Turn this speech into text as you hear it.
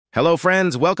Hello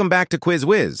friends, welcome back to Quiz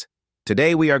Wiz.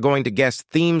 Today we are going to guess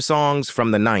theme songs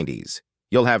from the 90s.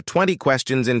 You'll have 20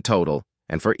 questions in total,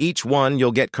 and for each one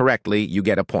you'll get correctly, you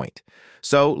get a point.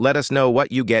 So let us know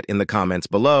what you get in the comments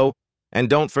below, and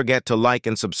don't forget to like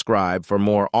and subscribe for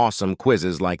more awesome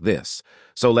quizzes like this.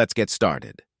 So let's get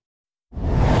started.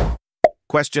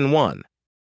 Question 1.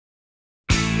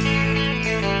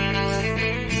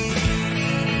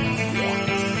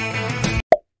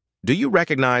 Do you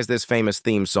recognize this famous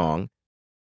theme song?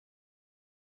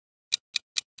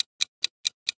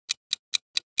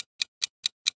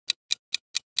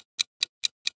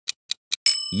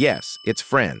 Yes, it's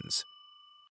Friends.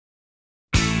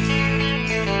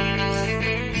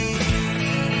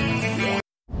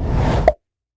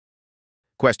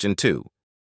 Question 2.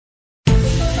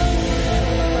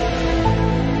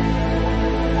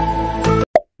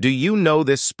 Do you know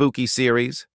this spooky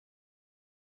series?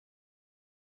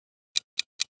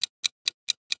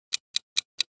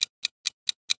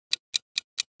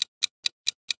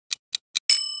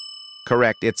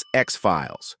 Correct, it's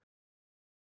X-Files.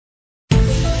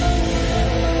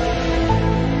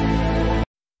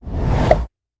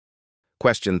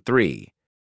 Question 3.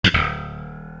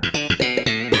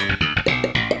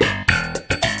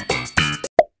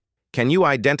 Can you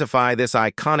identify this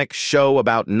iconic show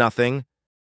about nothing?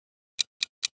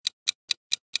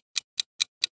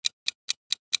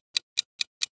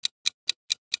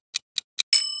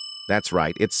 That's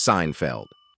right, it's Seinfeld.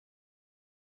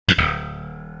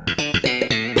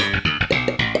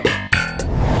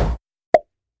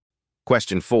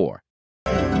 Question 4.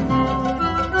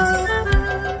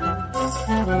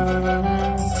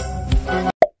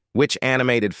 Which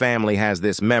animated family has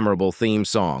this memorable theme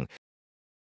song?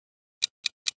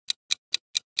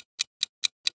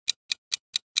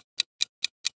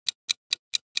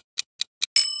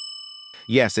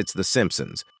 Yes, it's The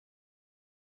Simpsons.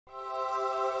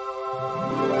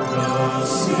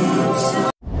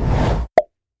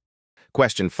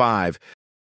 Question 5.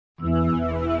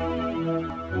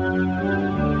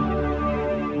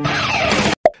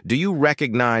 Do you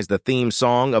recognize the theme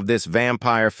song of this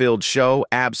vampire-filled show?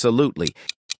 Absolutely.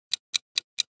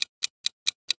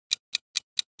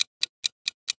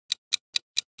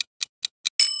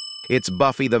 It's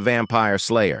Buffy the Vampire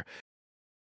Slayer.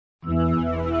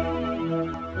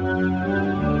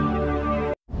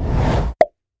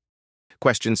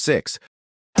 Question 6.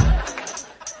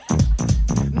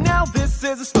 Now this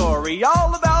is a story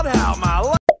all about how my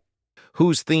life...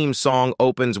 Whose theme song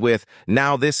opens with,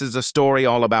 "Now this is a story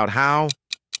all about how"?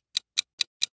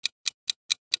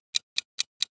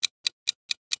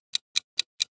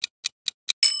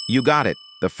 You got it,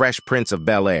 The Fresh Prince of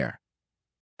Bel-Air.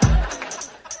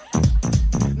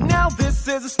 Now this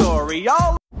is a story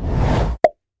all...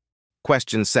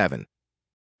 Question 7.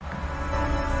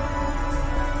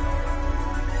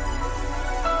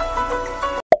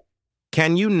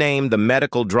 Can you name the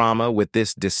medical drama with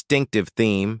this distinctive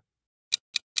theme?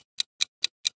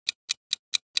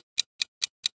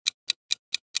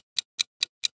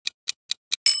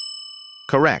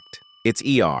 Correct, it's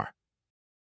ER.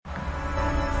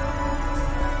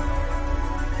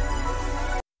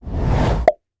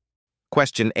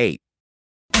 Question 8.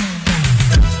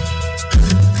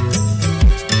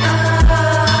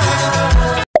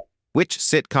 Which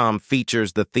sitcom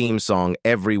features the theme song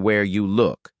Everywhere You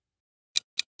Look?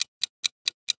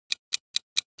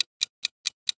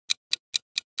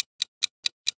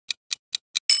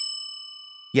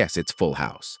 Yes, it's Full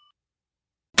House.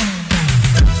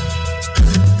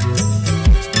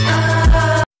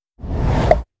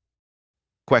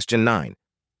 Question 9.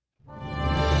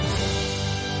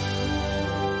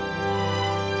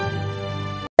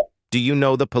 Do you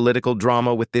know the political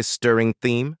drama with this stirring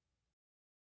theme?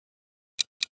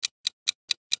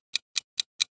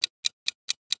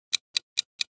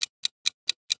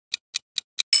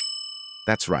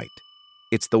 That's right.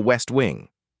 It's The West Wing.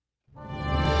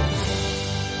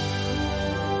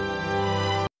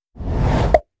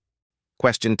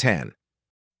 Question 10.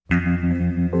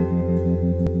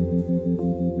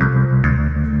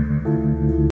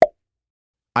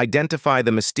 Identify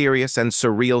the mysterious and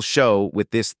surreal show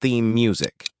with this theme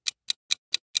music.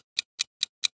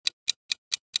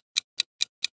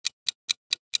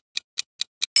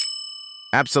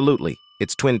 Absolutely,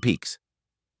 it's Twin Peaks.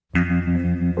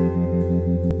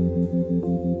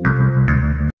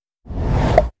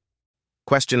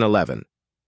 Question 11.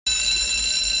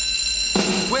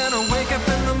 When I wake up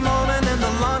in the morning and the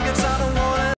alarm gets out of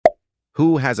warning.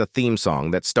 Who has a theme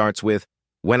song that starts with,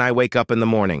 "When I wake up in the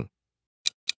morning"?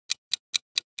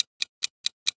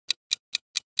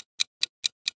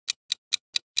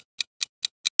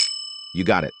 You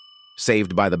got it.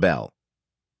 Saved by the Bell.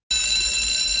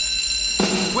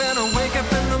 When I wake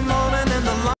up in the morning and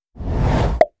the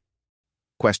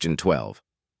Question 12.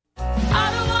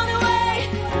 I don't wanna wait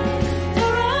for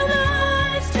our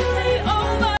lives to be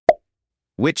over.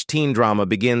 Which teen drama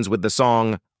begins with the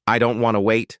song, I Don't Want to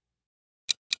Wait?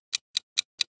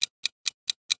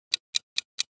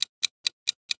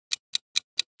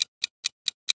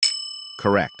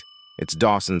 Correct. It's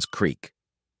Dawson's Creek.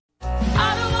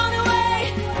 I don't wanna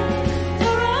wait for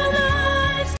our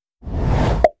lives.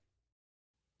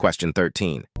 Question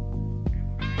 13.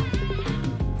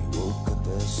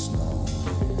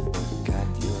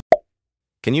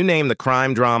 Can you name the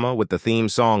crime drama with the theme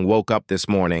song Woke Up This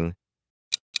Morning?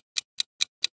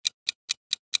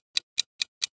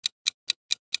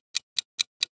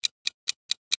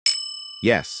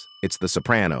 Yes, it's The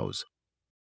Sopranos.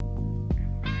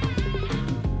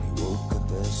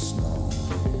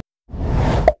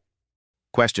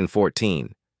 Question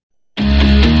 14.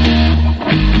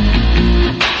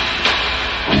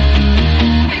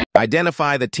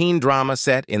 Identify the teen drama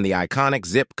set in the iconic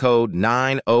zip code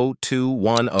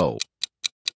 90210.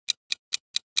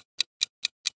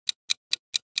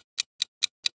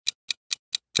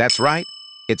 That's right,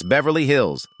 it's Beverly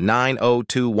Hills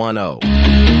 90210.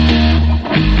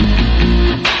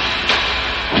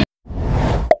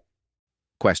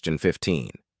 Question 15.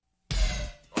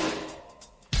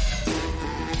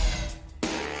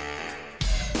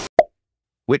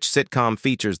 Which sitcom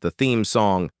features the theme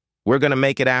song, We're Gonna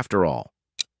Make It After All?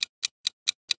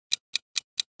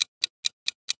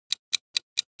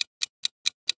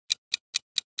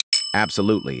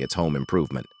 Absolutely, it's Home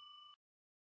Improvement.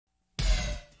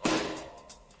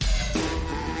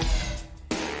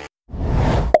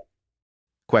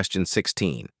 Question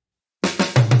 16.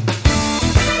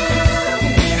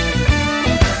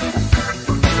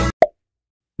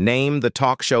 Name the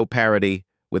talk show parody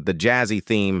with the jazzy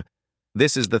theme,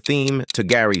 This is the theme to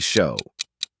Gary's show.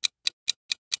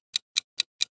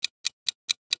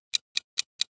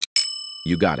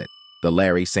 You got it, The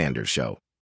Larry Sanders Show.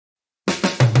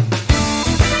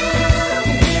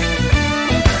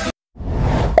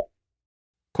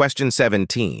 Question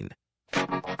 17.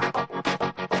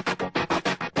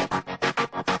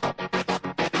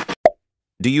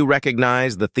 Do you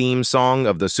recognize the theme song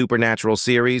of the Supernatural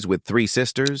series with three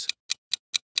sisters?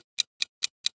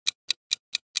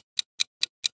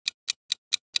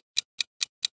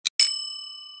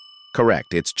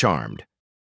 Correct, it's Charmed.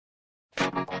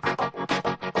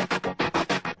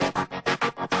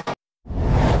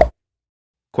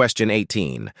 Question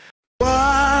 18.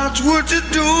 What would you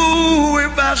do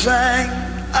if I sang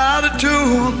out of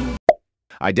tune?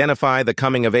 Identify the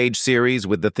coming-of-age series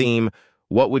with the theme,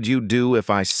 What Would You Do If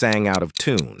I Sang Out of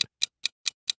Tune?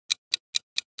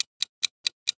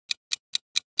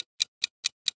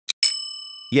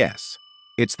 Yes,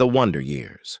 it's The Wonder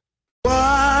Years.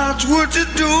 What would you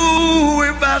do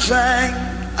if I sang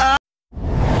out?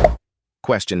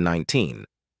 Question 19.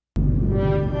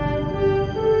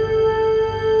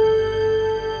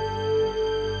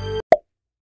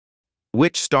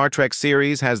 Which Star Trek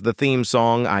series has the theme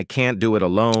song, I Can't Do It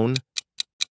Alone?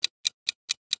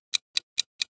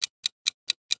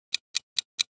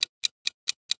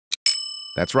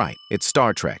 That's right, it's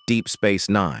Star Trek Deep Space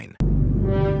Nine.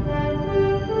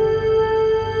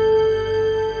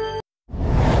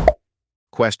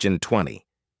 Question 20.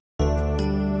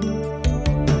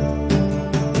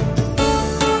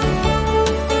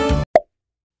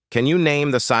 Can you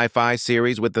name the sci-fi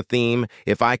series with the theme,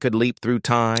 If I Could Leap Through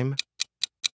Time?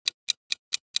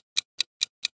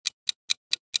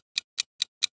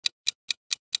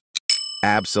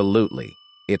 Absolutely,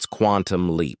 it's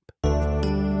Quantum Leap.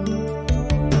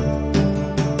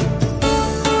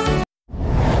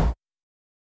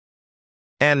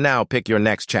 And now pick your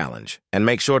next challenge, and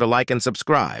make sure to like and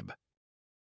subscribe.